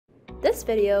This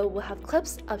video will have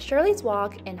clips of Shirley's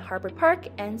walk in Harbor Park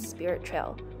and Spirit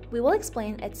Trail. We will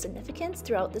explain its significance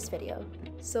throughout this video.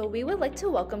 So we would like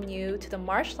to welcome you to the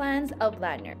marshlands of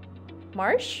Ladner.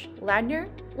 Marsh? Ladner?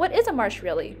 What is a marsh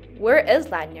really? Where is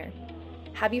Ladner?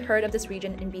 Have you heard of this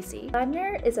region in BC?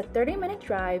 Ladner is a 30-minute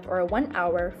drive or a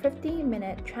 1-hour,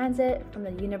 50-minute transit from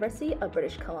the University of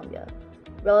British Columbia.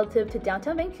 Relative to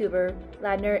downtown Vancouver,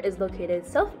 Ladner is located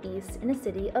southeast in the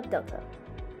city of Delta.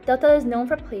 Delta is known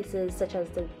for places such as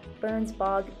the Burns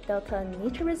Bog Delta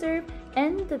Nature Reserve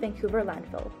and the Vancouver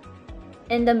landfill.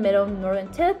 In the middle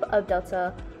northern tip of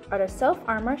Delta are the South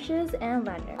Arm Marshes and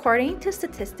Ladner. According to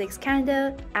Statistics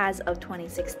Canada, as of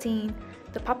 2016,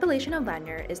 the population of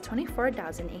Ladner is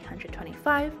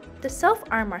 24,825. The South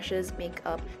Arm Marshes make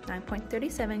up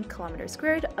 9.37 kilometers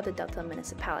squared of the Delta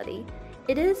municipality.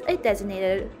 It is a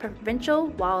designated provincial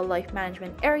wildlife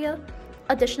management area.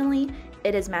 Additionally,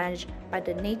 it is managed by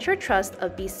the Nature Trust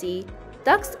of BC,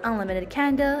 Ducks Unlimited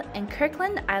Canada, and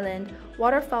Kirkland Island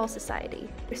Waterfowl Society.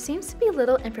 There seems to be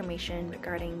little information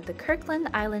regarding the Kirkland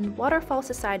Island Waterfowl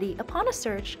Society upon a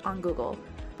search on Google,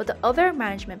 but the other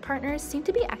management partners seem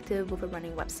to be active with a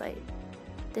running website.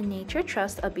 The Nature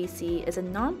Trust of BC is a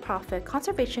non-profit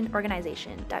conservation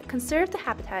organization that conserves the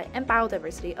habitat and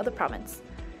biodiversity of the province.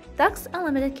 Ducks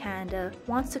Unlimited Canada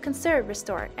wants to conserve,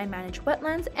 restore, and manage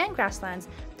wetlands and grasslands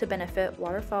to benefit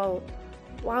waterfowl,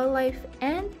 wildlife,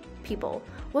 and people,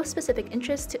 with specific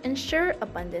interests to ensure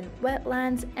abundant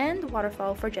wetlands and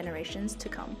waterfowl for generations to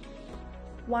come.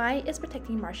 Why is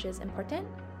protecting marshes important?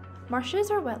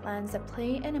 Marshes are wetlands that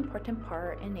play an important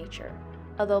part in nature.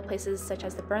 Although places such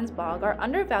as the Burns Bog are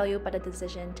undervalued by the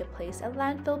decision to place a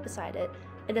landfill beside it,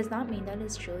 it does not mean that it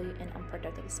is truly an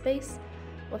unprotected space.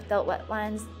 Without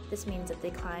wetlands, this means a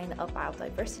decline of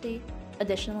biodiversity.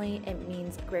 Additionally, it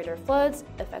means greater floods,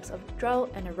 effects of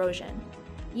drought, and erosion.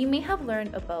 You may have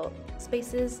learned about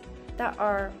spaces that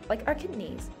are like our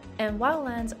kidneys, and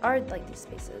wildlands are like these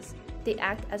spaces. They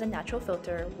act as a natural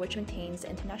filter which maintains the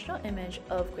international image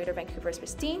of Greater Vancouver's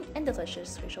pristine and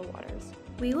delicious glacial waters.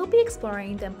 We will be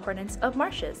exploring the importance of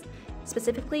marshes,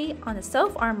 specifically on the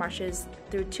South Arm Marshes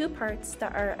through two parts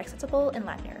that are accessible in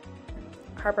Ladner: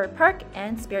 Harbor Park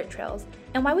and Spirit Trails,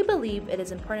 and why we believe it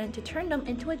is important to turn them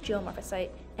into a geomorphosite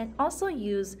and also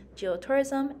use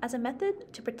geotourism as a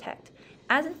method to protect,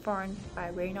 as informed by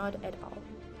Reynard et al.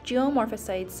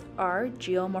 Geomorphosites are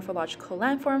geomorphological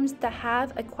landforms that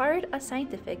have acquired a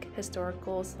scientific,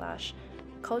 historical /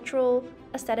 cultural,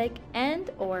 aesthetic,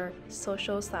 and or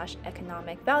social /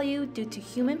 economic value due to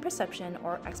human perception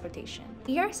or exploitation.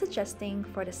 We are suggesting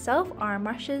for the South Arm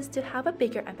Marshes to have a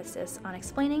bigger emphasis on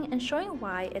explaining and showing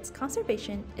why its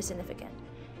conservation is significant.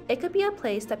 It could be a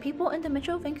place that people in the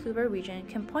Metro Vancouver region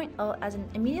can point out as an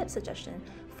immediate suggestion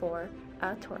for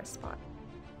a tourist spot.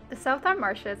 The South Arm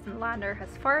Marshes in Ladner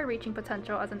has far-reaching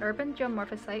potential as an urban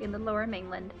geomorphosite in the Lower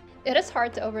Mainland. It is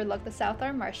hard to overlook the South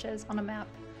Arm Marshes on a map.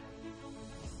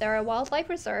 They are a wildlife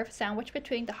reserve sandwiched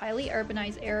between the highly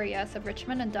urbanized areas of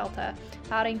Richmond and Delta,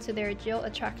 adding to their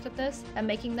geo-attractiveness and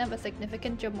making them a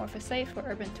significant geomorphosite for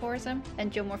urban tourism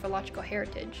and geomorphological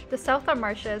heritage. The South Arm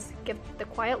Marshes give the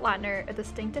quiet Ladner a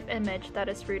distinctive image that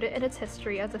is rooted in its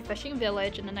history as a fishing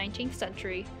village in the 19th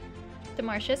century. The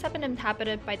marshes have been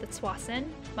inhabited by the Tsawwassen,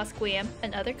 Musqueam,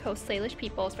 and other Coast Salish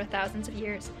peoples for thousands of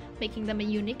years, making them a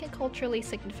unique and culturally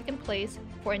significant place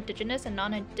for Indigenous and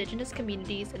non-Indigenous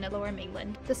communities in the Lower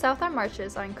Mainland. The South Arm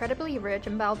Marshes are incredibly rich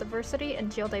in biodiversity and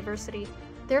geodiversity.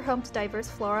 They're home to diverse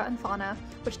flora and fauna,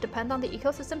 which depend on the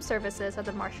ecosystem services that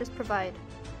the marshes provide.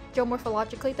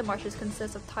 Geomorphologically, the marshes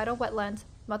consist of tidal wetlands,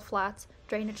 mudflats,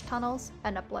 drainage tunnels,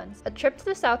 and uplands. A trip to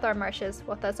the South Arm Marshes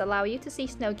will thus allow you to see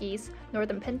snow geese,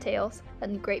 northern pintails,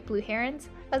 and great blue herons,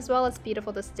 as well as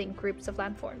beautiful distinct groups of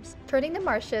landforms. Turning the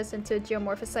marshes into a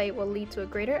geomorphosite will lead to a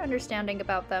greater understanding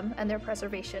about them and their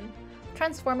preservation.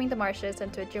 Transforming the marshes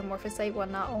into a geomorphosite will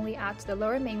not only add to the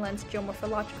Lower Mainland's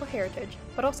geomorphological heritage,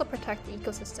 but also protect the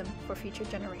ecosystem for future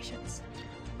generations.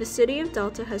 The city of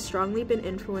Delta has strongly been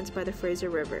influenced by the Fraser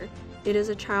River. It is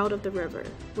a child of the river,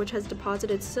 which has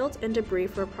deposited silt and debris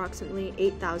for approximately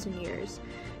 8,000 years,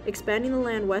 expanding the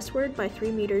land westward by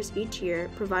 3 meters each year,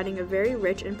 providing a very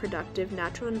rich and productive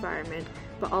natural environment,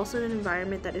 but also an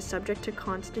environment that is subject to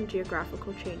constant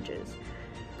geographical changes.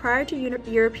 Prior to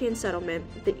European settlement,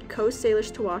 the Coast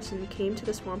Salish Tsawwassen came to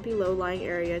the swampy low-lying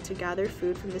area to gather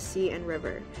food from the sea and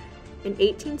river. In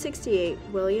 1868,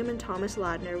 William and Thomas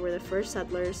Ladner were the first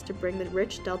settlers to bring the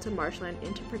rich Delta marshland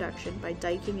into production by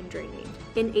diking and draining.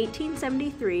 In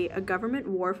 1873, a government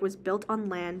wharf was built on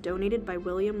land donated by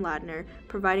William Ladner,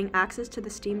 providing access to the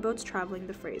steamboats traveling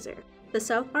the Fraser. The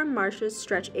South Arm Marshes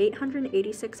stretch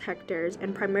 886 hectares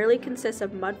and primarily consist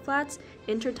of mudflats,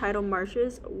 intertidal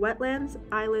marshes, wetlands,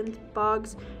 islands,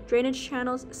 bogs, drainage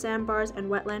channels, sandbars, and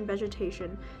wetland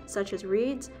vegetation such as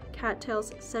reeds,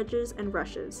 cattails, sedges, and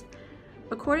rushes.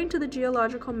 According to the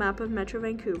geological map of Metro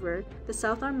Vancouver, the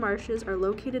South Arm Marshes are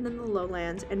located in the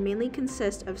lowlands and mainly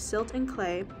consist of silt and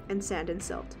clay and sand and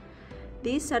silt.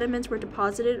 These sediments were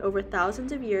deposited over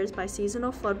thousands of years by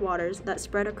seasonal floodwaters that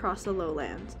spread across the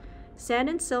lowlands. Sand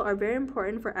and silt are very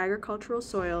important for agricultural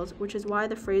soils, which is why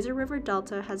the Fraser River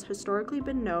Delta has historically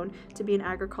been known to be an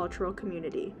agricultural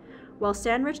community. While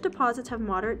sand-rich deposits have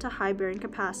moderate to high bearing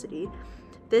capacity,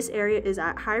 this area is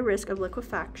at high risk of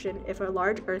liquefaction if a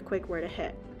large earthquake were to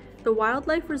hit. The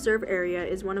Wildlife Reserve Area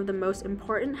is one of the most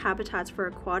important habitats for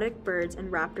aquatic birds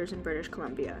and raptors in British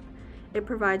Columbia. It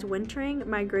provides wintering,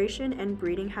 migration, and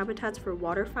breeding habitats for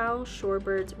waterfowl,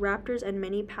 shorebirds, raptors, and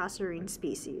many passerine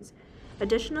species.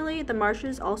 Additionally, the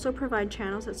marshes also provide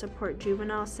channels that support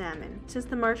juvenile salmon. Since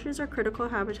the marshes are critical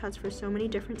habitats for so many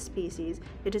different species,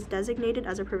 it is designated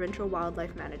as a provincial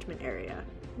wildlife management area.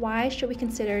 Why should we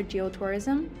consider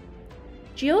geotourism?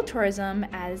 Geotourism,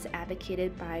 as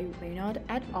advocated by Reynard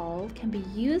et al., can be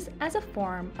used as a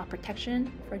form of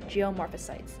protection for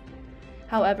geomorphosites.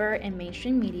 However, in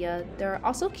mainstream media, there are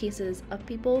also cases of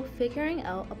people figuring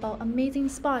out about amazing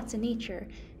spots in nature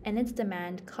and its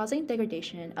demand causing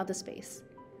degradation of the space.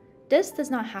 This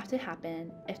does not have to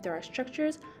happen if there are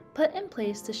structures put in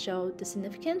place to show the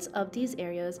significance of these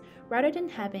areas rather than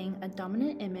having a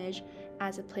dominant image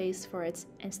as a place for its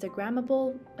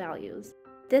Instagrammable values.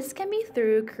 This can be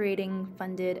through creating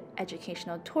funded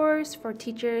educational tours for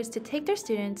teachers to take their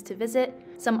students to visit.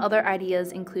 Some other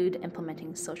ideas include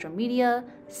implementing social media,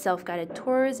 self-guided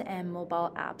tours, and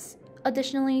mobile apps.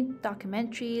 Additionally,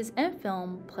 documentaries and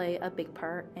film play a big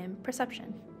part in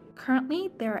perception. Currently,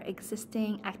 there are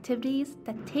existing activities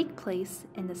that take place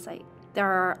in the site. There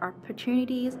are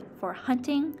opportunities for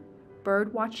hunting,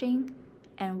 bird watching,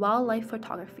 and wildlife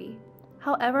photography.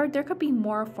 However, there could be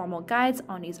more formal guides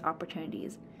on these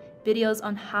opportunities, videos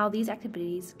on how these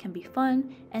activities can be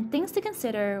fun, and things to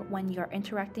consider when you're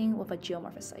interacting with a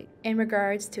geomorphosite. In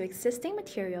regards to existing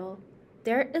material,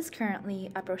 there is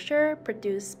currently a brochure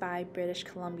produced by British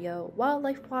Columbia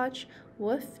Wildlife Watch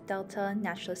with Delta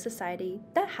Naturalist Society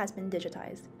that has been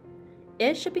digitized.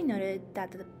 It should be noted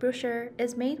that the brochure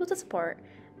is made with the support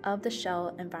of the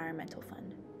Shell Environmental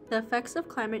Fund. The effects of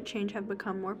climate change have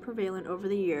become more prevalent over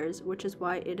the years, which is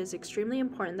why it is extremely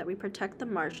important that we protect the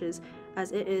marshes,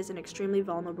 as it is an extremely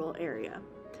vulnerable area.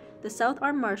 The South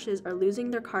Arm Marshes are losing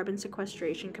their carbon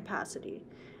sequestration capacity.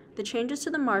 The changes to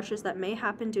the marshes that may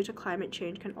happen due to climate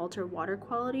change can alter water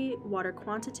quality, water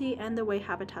quantity, and the way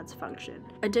habitats function.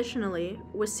 Additionally,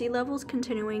 with sea levels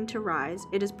continuing to rise,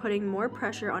 it is putting more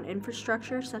pressure on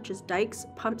infrastructure such as dikes,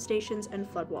 pump stations, and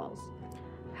flood walls.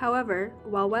 However,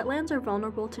 while wetlands are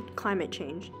vulnerable to climate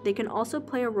change, they can also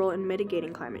play a role in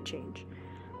mitigating climate change.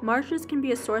 Marshes can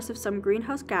be a source of some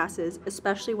greenhouse gases,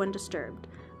 especially when disturbed,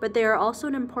 but they are also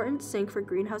an important sink for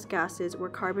greenhouse gases where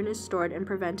carbon is stored and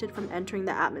prevented from entering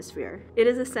the atmosphere. It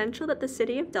is essential that the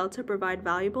City of Delta provide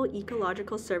valuable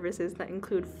ecological services that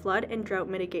include flood and drought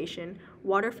mitigation,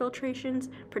 water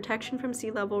filtrations, protection from sea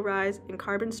level rise, and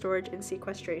carbon storage and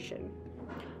sequestration.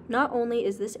 Not only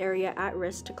is this area at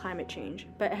risk to climate change,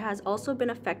 but it has also been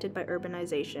affected by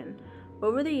urbanization.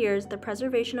 Over the years, the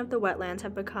preservation of the wetlands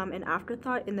have become an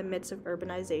afterthought in the midst of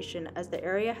urbanization, as the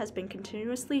area has been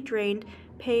continuously drained,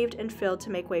 paved, and filled to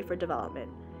make way for development.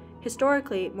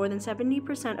 Historically, more than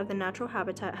 70% of the natural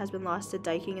habitat has been lost to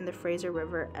diking in the Fraser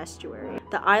River estuary.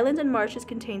 The islands and marshes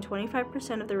contain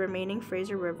 25% of the remaining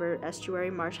Fraser River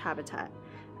estuary marsh habitat.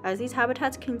 As these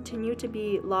habitats continue to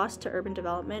be lost to urban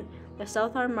development, the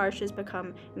South Arm Marshes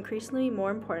become increasingly more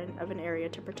important of an area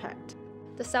to protect.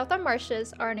 The South Arm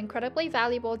Marshes are an incredibly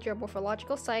valuable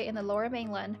geomorphological site in the Lower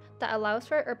Mainland that allows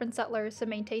for urban settlers to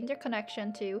maintain their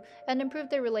connection to and improve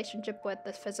their relationship with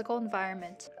the physical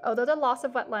environment. Although the loss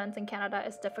of wetlands in Canada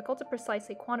is difficult to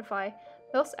precisely quantify,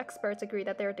 most experts agree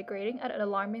that they are degrading at an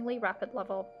alarmingly rapid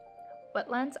level.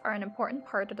 Wetlands are an important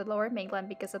part of the Lower Mainland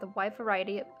because of the wide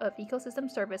variety of ecosystem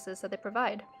services that they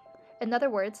provide. In other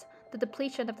words, the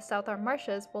depletion of the South Arm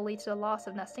Marshes will lead to the loss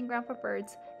of nesting ground for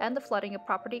birds and the flooding of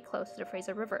property close to the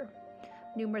Fraser River.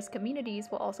 Numerous communities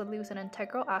will also lose an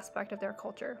integral aspect of their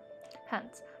culture.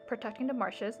 Hence, protecting the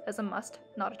marshes is a must,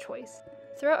 not a choice.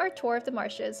 Throughout our tour of the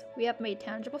marshes, we have made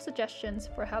tangible suggestions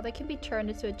for how they can be turned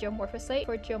into a geomorphosite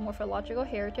for geomorphological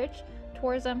heritage,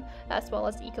 tourism, as well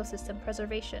as ecosystem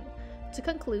preservation. To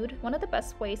conclude, one of the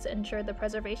best ways to ensure the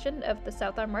preservation of the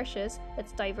South Arm Marshes,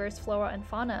 its diverse flora and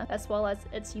fauna, as well as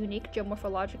its unique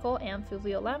geomorphological and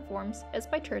fluvial landforms, is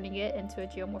by turning it into a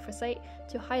geomorphosite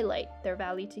to highlight their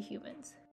value to humans.